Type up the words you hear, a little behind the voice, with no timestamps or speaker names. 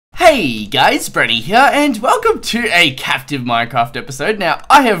Hey guys, Brenny here, and welcome to a captive Minecraft episode. Now,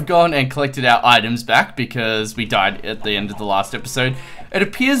 I have gone and collected our items back because we died at the end of the last episode. It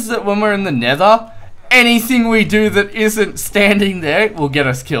appears that when we're in the nether, anything we do that isn't standing there will get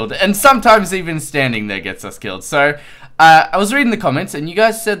us killed. And sometimes even standing there gets us killed. So, I was reading the comments and you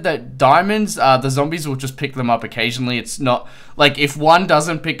guys said that diamonds, the zombies will just pick them up occasionally. It's not, like, if one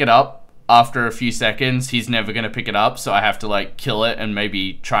doesn't pick it up after a few seconds, he's never going to pick it up, so I have to, like, kill it and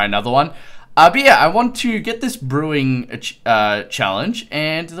maybe try another one. But yeah, I want to get this brewing challenge,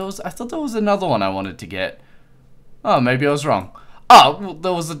 and I thought there was another one I wanted to get. Oh, maybe I was wrong. Oh, well,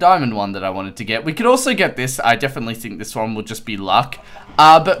 there was a diamond one that I wanted to get. We could also get this. I definitely think this one will just be luck.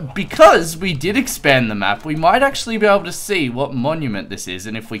 But because we did expand the map, we might actually be able to see what monument this is,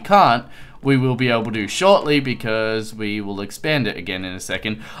 and if we can't, we will be able to shortly because we will expand it again in a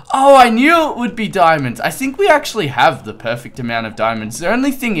second. Oh, I knew it would be diamonds. I think we actually have the perfect amount of diamonds. The only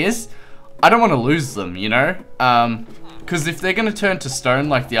thing is, I don't want to lose them, you know? Because if they're going to turn to stone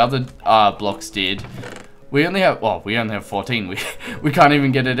like the other blocks did, we only have 14. We can't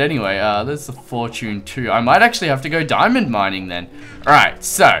even get it anyway. There's the fortune 2. I might actually have to go diamond mining then. Alright,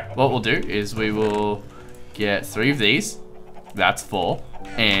 so what we'll do is we will get 3 of these. That's 4.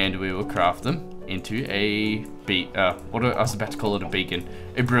 And we will craft them into a I was about to call it a beacon.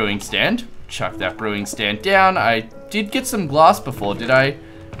 A brewing stand. Chuck that brewing stand down. I did get some glass before, did I?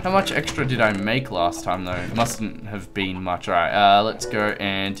 How much extra did I make last time though? It mustn't have been much. Alright, let's go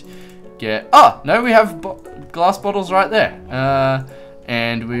and get... Oh, no, we have glass bottles right there.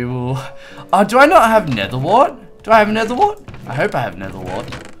 And we will... Oh, do I not have nether wart? Do I have nether wart? I hope I have nether wart.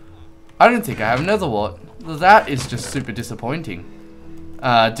 I don't think I have nether wart. That is just super disappointing.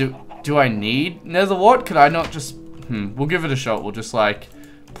 Do I need nether wart? Could I not just... we'll give it a shot. We'll just, like,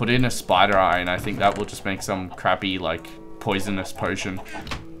 put in a spider eye, and I think that will just make some crappy, like, poisonous potion.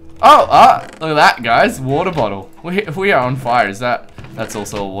 Oh, look at that, guys. Water bottle. We are on fire. That's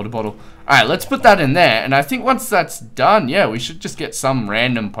also a water bottle. Alright, let's put that in there, and I think once that's done, yeah, we should just get some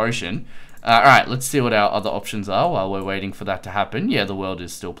random potion. Alright, let's see what our other options are while we're waiting for that to happen. Yeah, the world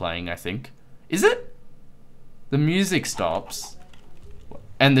is still playing, I think. Is it? The music stops.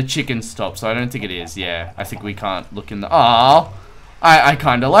 And the chicken stops, so I don't think it is. Yeah, I think we can't look in the... Oh, I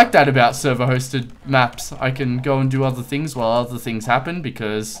kind of like that about server-hosted maps. I can go and do other things while other things happen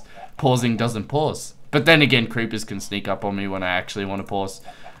because pausing doesn't pause. But then again, creepers can sneak up on me when I actually want to pause.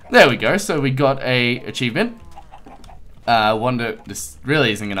 There we go. So we got a achievement. Wonder this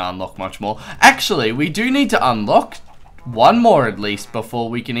really isn't going to unlock much more. Actually, we do need to unlock one more at least before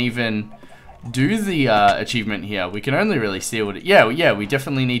we can even do the achievement here. We can only really see what it... Yeah, we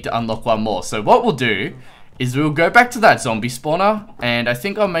definitely need to unlock one more. So what we'll do is we'll go back to that zombie spawner, and I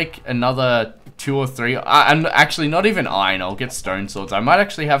think I'll make another 2 or 3. And actually, not even iron. I'll get stone swords. I might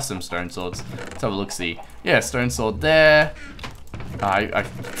actually have some stone swords. Let's have a look-see. Yeah, stone sword there. I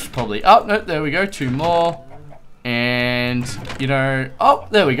probably... Oh, no, there we go. 2 more. And, you know... Oh,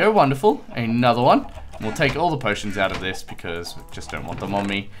 there we go. Wonderful. Another one. We'll take all the potions out of this because we just don't want them on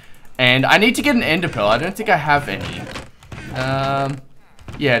me. And I need to get an ender pearl. I don't think I have any.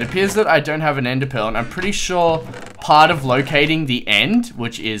 Yeah, it appears that I don't have an ender pearl, and I'm pretty sure part of locating the end,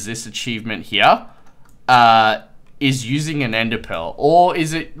 which is this achievement here, is using an ender pearl. Or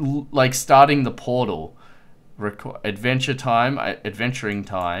is it like starting the portal? Adventuring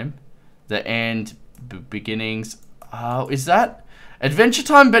time, the end, beginnings. Oh, is that? Adventure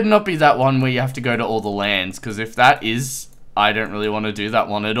time better not be that one where you have to go to all the lands, because if that is... I don't really want to do that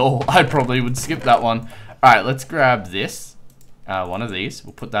one at all. I probably would skip that one. Alright, let's grab this. One of these.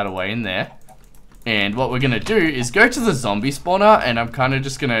 We'll put that away in there. And what we're going to do is go to the zombie spawner, and I'm kind of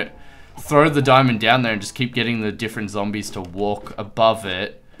just going to throw the diamond down there and just keep getting the different zombies to walk above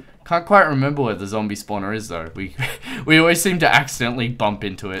it. Can't quite remember where the zombie spawner is though. We always seem to accidentally bump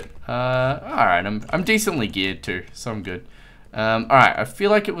into it. Alright, I'm decently geared too, so I'm good. Alright, I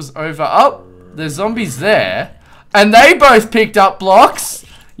feel like it was over. Oh, there's zombies there. And they both picked up blocks,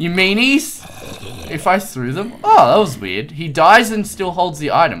 you meanies. If I threw them... Oh, that was weird. He dies and still holds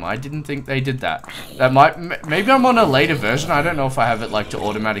the item. I didn't think they did that. That might... Maybe I'm on a later version. I don't know if I have it, like, to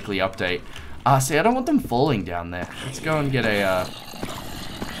automatically update. See, I don't want them falling down there. Let's go and get a,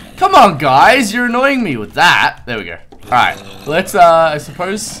 Come on, guys. You're annoying me with that. There we go. Alright. Let's, I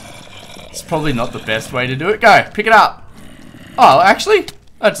suppose... It's probably not the best way to do it. Go. Pick it up. Oh, actually,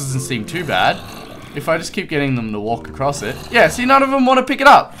 that doesn't seem too bad. If I just keep getting them to walk across it. Yeah, see, none of them want to pick it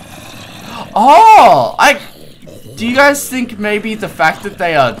up. Oh, do you guys think maybe the fact that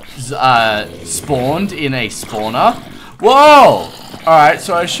they are spawned in a spawner? Whoa! Alright,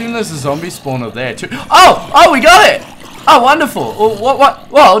 so I assume there's a zombie spawner there too. Oh, we got it! Oh, wonderful.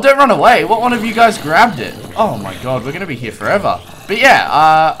 What? Well, don't run away. What one of you guys grabbed it? Oh my god, we're going to be here forever. But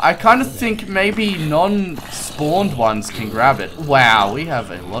yeah, I kind of think maybe non-spawned ones can grab it. Wow, we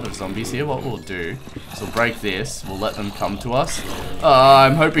have a lot of zombies here. What we'll do is we'll break this. We'll let them come to us.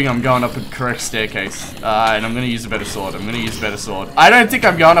 I'm hoping I'm going up a correct staircase. And I'm going to use a better sword. I don't think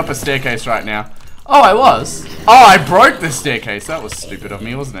I'm going up a staircase right now. Oh, I was. Oh, I broke the staircase. That was stupid of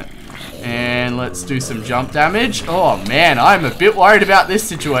me, wasn't it? And let's do some jump damage. Oh, man, I'm a bit worried about this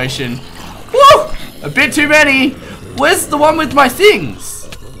situation. Woo! A bit too many. Where's the one with my things?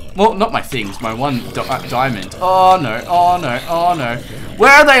 Well, not my things, my one diamond. Oh, no, oh, no, oh, no.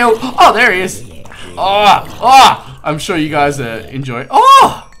 Where are they all? Oh, there he is. Oh, I'm sure you guys enjoy.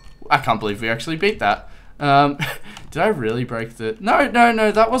 Oh, I can't believe we actually beat that. Did I really break the...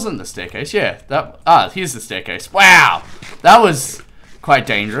 No, that wasn't the staircase. Yeah, here's the staircase. Wow, that was quite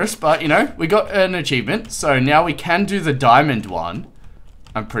dangerous, but, you know, we got an achievement. So now we can do the diamond one.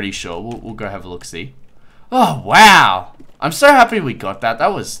 I'm pretty sure. We'll go have a look-see. Oh, wow. I'm so happy we got that.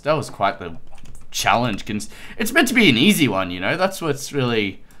 That was quite the challenge. It's meant to be an easy one, you know. That's what's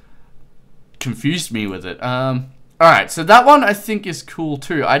really confused me with it. Alright, so that one I think is cool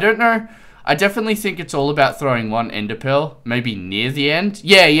too. I don't know. I definitely think it's all about throwing one ender pearl, maybe near the end.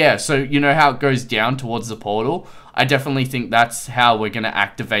 Yeah, so you know how it goes down towards the portal? I definitely think that's how we're going to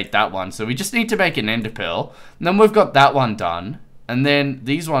activate that one. So we just need to make an ender pearl, and then we've got that one done. And then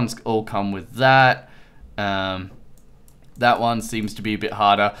these ones all come with that. That one seems to be a bit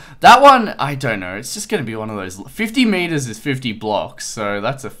harder. That one, I don't know. It's just going to be one of those. 50 meters is 50 blocks, so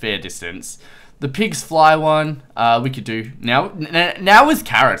that's a fair distance. The pigs fly one, we could do. Now with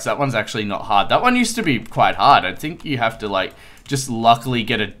carrots, that one's actually not hard. That one used to be quite hard. I think you have to, like, just luckily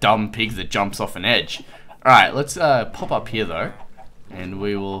get a dumb pig that jumps off an edge. Alright, let's pop up here, though. And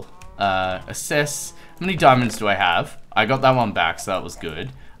we will assess. How many diamonds do I have? I got that one back, so that was good.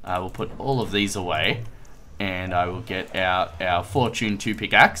 We'll put all of these away. And I will get out our Fortune 2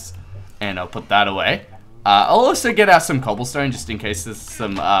 pickaxe. And I'll put that away. I'll also get out some cobblestone just in case there's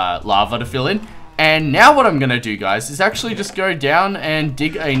some lava to fill in. And now what I'm going to do, guys, is actually just go down and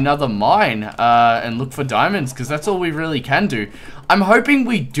dig another mine and look for diamonds, because that's all we really can do. I'm hoping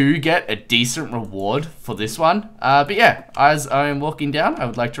we do get a decent reward for this one. But yeah, as I am walking down, I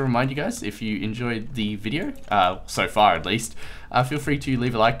would like to remind you guys, if you enjoyed the video, so far at least, feel free to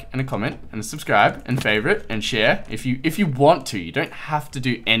leave a like and a comment and a subscribe and favorite and share if you want to. You don't have to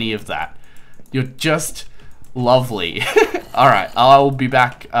do any of that. You're just lovely. Alright, I'll be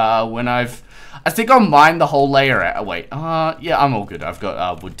back when I think I'll mine the whole layer out. Wait, yeah, I'm all good. I've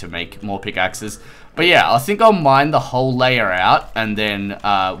got wood to make more pickaxes. But yeah, I think I'll mine the whole layer out, and then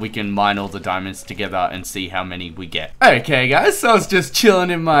we can mine all the diamonds together and see how many we get. Okay, guys, so I was just chilling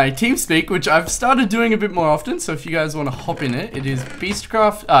in my TeamSpeak, which I've started doing a bit more often. So if you guys want to hop in it, it is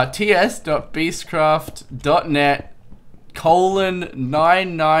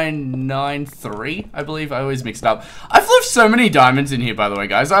ts.beastcraft.net:9993, I believe. I always mix it up. I've left so many diamonds in here, by the way,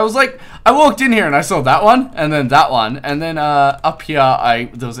 guys. I was like, I walked in here and I saw that one, and then that one, and then up here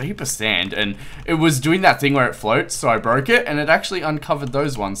there was a heap of sand, and it was doing that thing where it floats, so I broke it, and it actually uncovered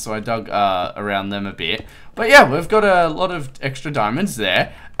those ones, so I dug around them a bit. But yeah, we've got a lot of extra diamonds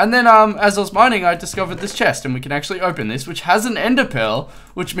there. And then as I was mining, I discovered this chest, and we can actually open this, which has an ender pearl,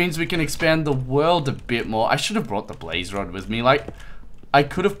 which means we can expand the world a bit more. I should have brought the blaze rod with me. Like, I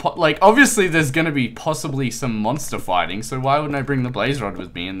could have like, obviously there's going to be possibly some monster fighting, so why wouldn't I bring the blaze rod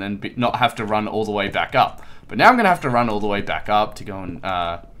with me and then not have to run all the way back up? But now I'm going to have to run all the way back up to go and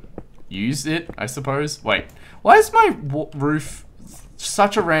use it, I suppose. Wait, why is my roof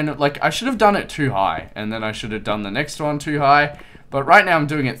such a random, like, I should have done it too high, and then I should have done the next one too high. But right now I'm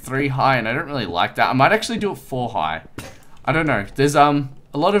doing it 3 high, and I don't really like that. I might actually do it 4 high. I don't know. There's a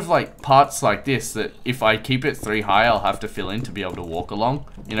lot of like parts like this that if I keep it 3 high, I'll have to fill in to be able to walk along,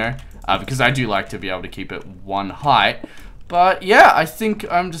 you know? Because I do like to be able to keep it 1 height. But yeah, I think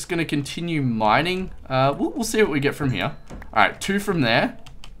I'm just going to continue mining. We'll see what we get from here. Alright, 2 from there.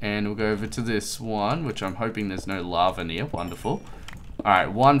 And we'll go over to this one, which I'm hoping there's no lava near. Wonderful.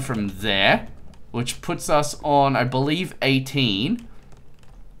 Alright, 1 from there, which puts us on, I believe, 18.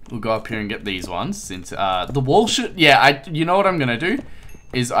 We'll go up here and get these ones, since the wall should... Yeah, you know what I'm going to do?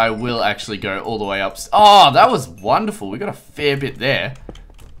 Is I will actually go all the way up. Oh, that was wonderful. We got a fair bit there.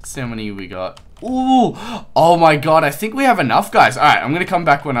 Let's see how many we got. Ooh, oh my god, I think we have enough, guys. Alright, I'm going to come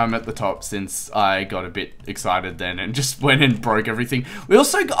back when I'm at the top, since I got a bit excited then and just went and broke everything. We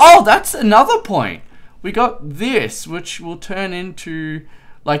also... Oh, that's another point. We got this, which will turn into...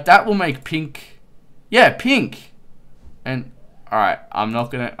 Like, that will make pink... Yeah, pink. And, alright,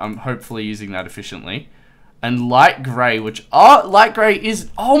 I'm hopefully using that efficiently. And light grey, which, oh, light grey is,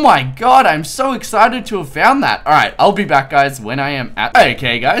 oh my god, I'm so excited to have found that. Alright, I'll be back, guys, when I am at,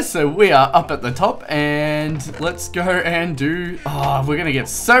 okay, guys, so we are up at the top, and let's go and do, oh, we're gonna get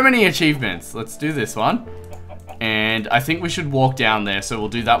so many achievements. Let's do this one, and I think we should walk down there, so we'll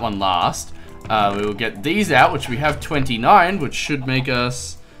do that one last. We will get these out, which we have 29, which should make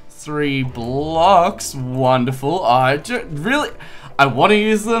us 3 blocks. Wonderful. I want to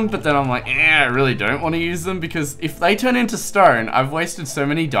use them, but then I'm like, I really don't want to use them, because if they turn into stone, I've wasted so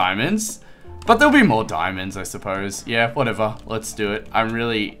many diamonds. But there'll be more diamonds, I suppose. Yeah, whatever. Let's do it. I'm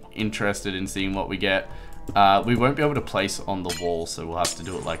really interested in seeing what we get. We won't be able to place on the wall, so we'll have to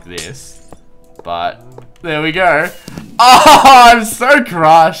do it like this. But there we go. Oh, I'm so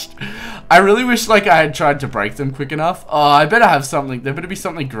crushed. I really wish like I had tried to break them quick enough. Oh, I better have something. There better be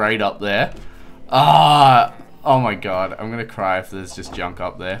something great up there. Oh my god, I'm gonna cry if there's just junk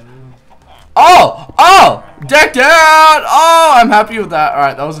up there. Oh! Decked out! Oh, I'm happy with that.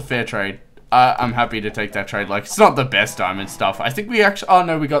 Alright, that was a fair trade. I'm happy to take that trade. Like, it's not the best diamond stuff. I think we actually, oh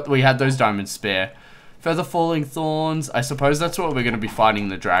no, we had those diamonds spare. Feather falling thorns. I suppose that's what we're gonna be fighting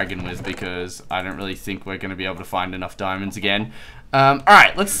the dragon with, because I don't really think we're gonna be able to find enough diamonds again.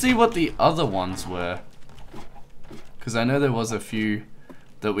 Alright, let's see what the other ones were. Because I know there was a few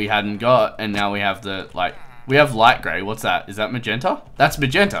that we hadn't got, and now we have the, like, we have light grey. What's that? Is that magenta? That's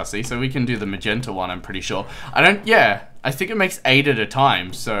magenta, see? So we can do the magenta one, I'm pretty sure. I think it makes 8 at a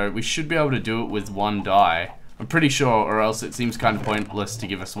time, so we should be able to do it with 1 die. I'm pretty sure, or else it seems kind of pointless to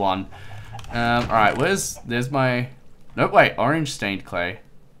give us 1. Alright, there's my, nope, wait, orange stained clay.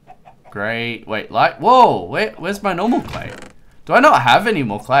 Grey, wait, light, whoa, where's my normal clay? Do I not have any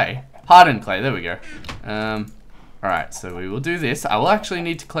more clay? Hardened clay, there we go. Alright, so we will do this. I will actually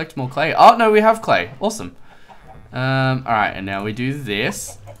need to collect more clay. Oh, no, we have clay. Awesome. Alright, and now we do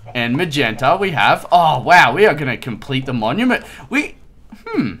this. And magenta we have. Oh, wow, we are going to complete the monument.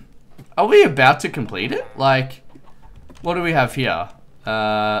 Are we about to complete it? Like, what do we have here?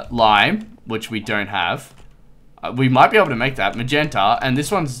 Lime, which we don't have. We might be able to make that. Magenta, and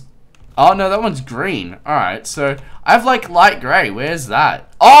this one's, oh, no, that one's green. Alright, so I have, like, light grey. Where's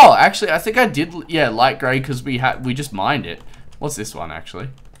that? Oh, actually, I think I did, yeah, light grey, because we just mined it. What's this one, actually?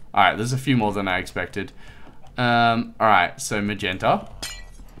 Alright, there's a few more than I expected. Alright, so magenta.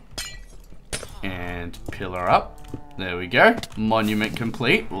 And pillar up. There we go. Monument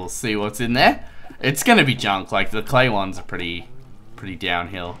complete. We'll see what's in there. It's gonna be junk. Like, the clay ones are pretty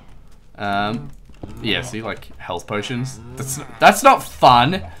downhill. Yeah, see, like, health potions. That's not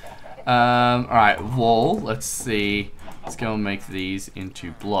fun. Alright, wall. Let's see. Let's go and make these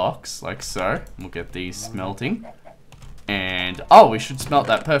into blocks, like so. We'll get these smelting. And, oh, we should smelt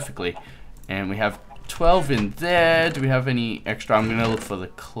that perfectly. And we have 12 in there. Do we have any extra? I'm gonna look for the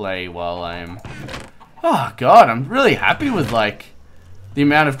clay while I'm, oh god, I'm really happy with like the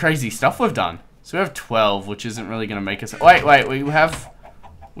amount of crazy stuff we've done. So we have 12, which isn't really gonna make us, wait,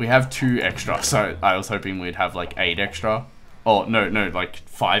 we have 2 extra. So I was hoping we'd have like 8 extra. Oh no, like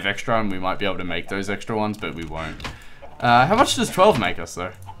 5 extra, and we might be able to make those extra ones, but we won't. How much does 12 make us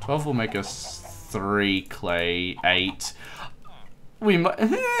though? 12 will make us 3 clay, 8. We might,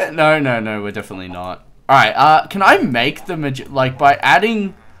 no, we're definitely not. Alright, can I make the like, by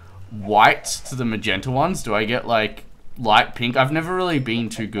adding whites to the magenta ones, do I get, like, light pink? I've never really been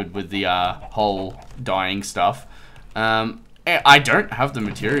too good with the, whole dyeing stuff. I don't have the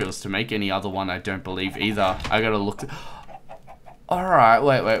materials to make any other one, I don't believe, either. I gotta look. Alright,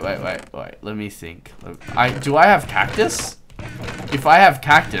 wait, let me think. Do I have cactus? If I have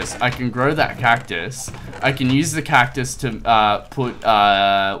cactus, I can grow that cactus. I can use the cactus to put,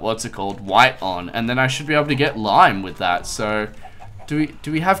 what's it called, white on, and then I should be able to get lime with that. So, do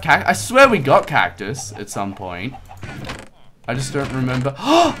we have cactus? I swear we got cactus at some point. I just don't remember.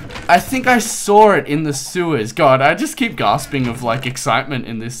 I think I saw it in the sewers. God, I just keep gasping of, like, excitement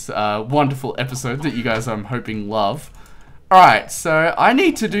in this wonderful episode that you guys, I'm hoping, love. Alright, so I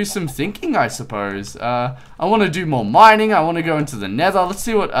need to do some thinking, I suppose. I want to do more mining. I want to go into the nether. Let's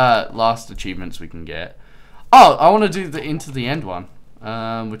see what last achievements we can get. Oh, I want to do the into the end one,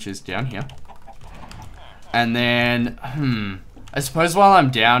 which is down here. And then, I suppose while I'm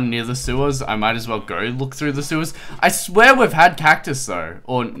down near the sewers, I might as well go look through the sewers. I swear we've had cactus, though.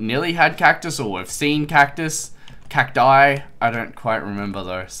 Or nearly had cactus, or we've seen cactus. Cacti. I don't quite remember,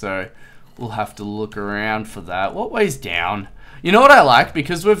 though, so we'll have to look around for that. What way's down? You know what I like?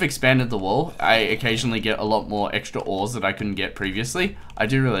 Because we've expanded the wall, I occasionally get a lot more extra ores that I couldn't get previously. I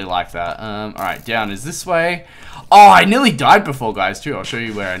do really like that. Alright, down is this way. Oh, I nearly died before, guys, too. I'll show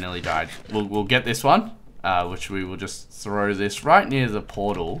you where I nearly died. We'll get this one, which we will just throw this right near the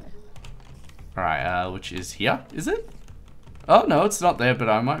portal. Alright, which is here, is it? Oh, no, it's not there, but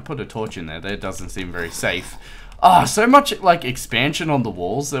I might put a torch in there. That doesn't seem very safe. Oh, so much, like, expansion on the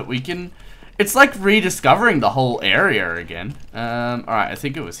walls that we can... It's like rediscovering the whole area again. Alright, I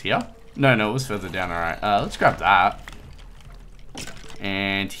think it was here. No, it was further down. Alright, let's grab that.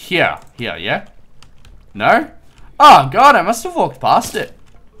 And here, yeah? No? Oh, God, I must have walked past it.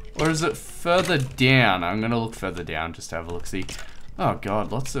 Or is it further down? I'm gonna look further down just to have a look-see. Oh,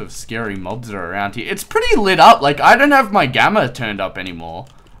 God, lots of scary mobs are around here. It's pretty lit up. Like, I don't have my gamma turned up anymore.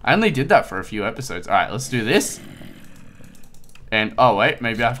 I only did that for a few episodes. Alright, let's do this. And, oh, wait,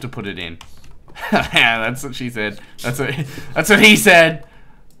 maybe I have to put it in. Yeah, that's what she said. That's what he said.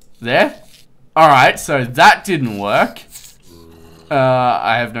 There. Alright, so that didn't work.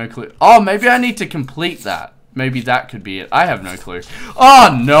 I have no clue. Oh, maybe I need to complete that. Maybe that could be it. I have no clue.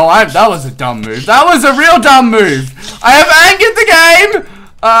 Oh, no, that was a dumb move. That was a real dumb move. I have angered the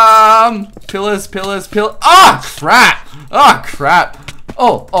game. Pillars. Oh, crap. Oh, crap.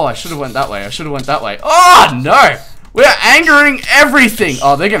 Oh, I should have went that way. Oh, no. We're angering everything.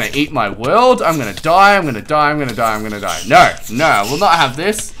 Oh, they're going to eat my world. I'm going to die. No, I will not have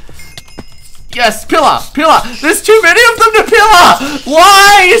this. Yes, pillar. There's too many of them to pillar.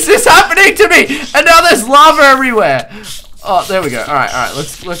 Why is this happening to me? And now there's lava everywhere. Oh, there we go. All right.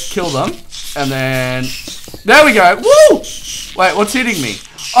 Let's kill them. And then there we go. Woo! Wait, what's hitting me?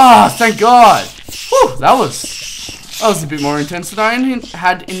 Oh, thank God. Whew, that was a bit more intense than I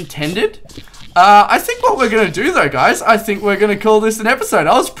had intended. I think what we're gonna do though, guys, I think we're gonna call this an episode.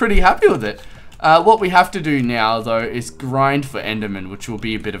 I was pretty happy with it. What we have to do now though is grind for Enderman, which will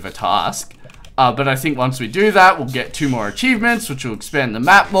be a bit of a task. But I think once we do that, we'll get 2 more achievements, which will expand the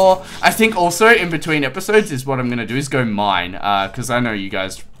map more. I think also in between episodes is what I'm going to do is go mine. Because I know you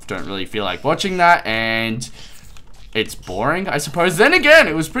guys don't really feel like watching that. And it's boring, I suppose. Then again,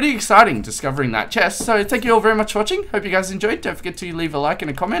 it was pretty exciting discovering that chest. So thank you all very much for watching. Hope you guys enjoyed. Don't forget to leave a like and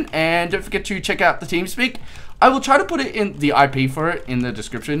a comment. And don't forget to check out the TeamSpeak. I will try to put it in the IP for it in the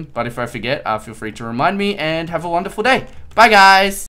description. But if I forget, feel free to remind me. And have a wonderful day. Bye, guys.